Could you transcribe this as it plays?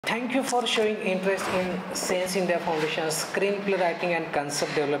Thank you for showing interest in Senseindias Foundation's screenplay writing and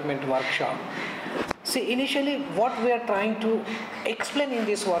concept development workshop. See, initially what we are trying to explain in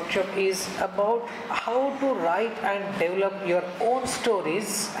this workshop is about how to write and develop your own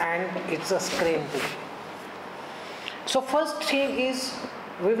stories, and it's a screenplay. So first thing is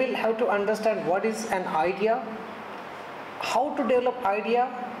we will have to understand what is an idea, how to develop idea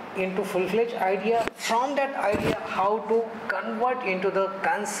into full-fledged idea, from that idea how to convert into the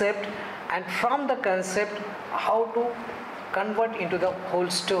concept, and from the concept how to convert into the whole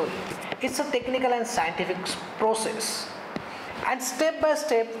story. It's a technical and scientific process, and step by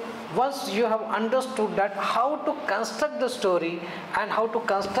step, once you have understood that how to construct the story and how to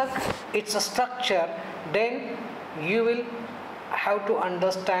construct its structure, then you will have to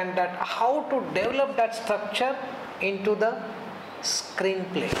understand that how to develop that structure into the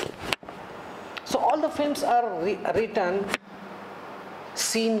screenplay. So all the films are written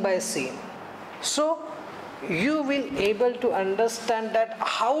scene by scene. So you will able to understand that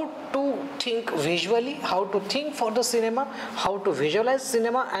how to think visually, how to think for the cinema, how to visualize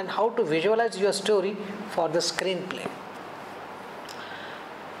cinema, and how to visualize your story for the screenplay.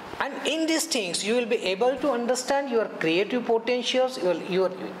 And in these things you will be able to understand your creative potentials, your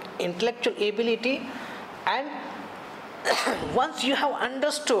intellectual ability, and once you have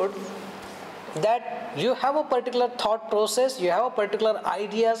understood that you have a particular thought process, you have a particular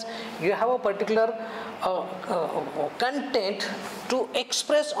ideas, you have a particular content to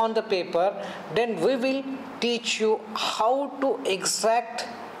express on the paper, then we will teach you how to extract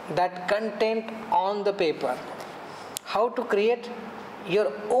that content on the paper, how to create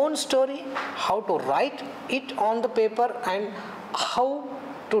your own story, how to write it on the paper, and how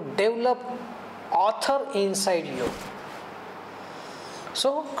to develop author inside you.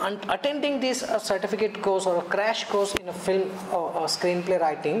 So attending this certificate course or a crash course in a film or screenplay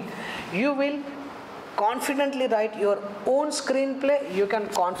writing, you will confidently write your own screenplay, you can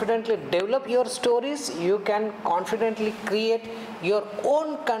confidently develop your stories, you can confidently create your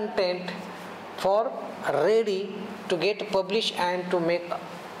own content for ready to get published and to make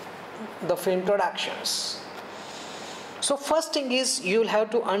the film productions. So first thing is you will have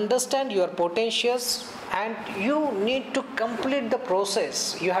to understand your potentials, and you need to complete the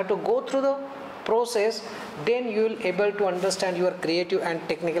process. You have to go through the process, then you will able to understand your creative and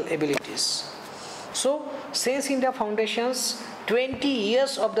technical abilities. So Senseindias Foundation's 20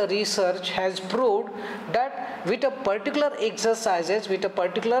 years of the research has proved that with a particular exercises, with a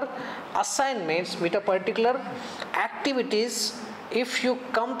particular assignments, with a particular activities, if you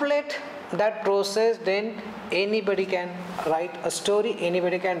complete that process, then anybody can write a story,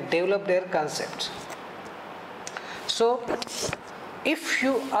 anybody can develop their concepts. So if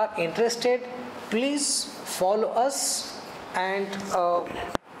you are interested, please follow us and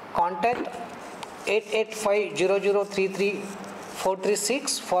contact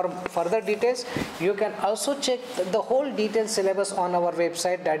 8850033436 for further details. You can also check the whole detailed syllabus on our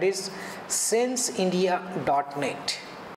website, that is senseindia.net.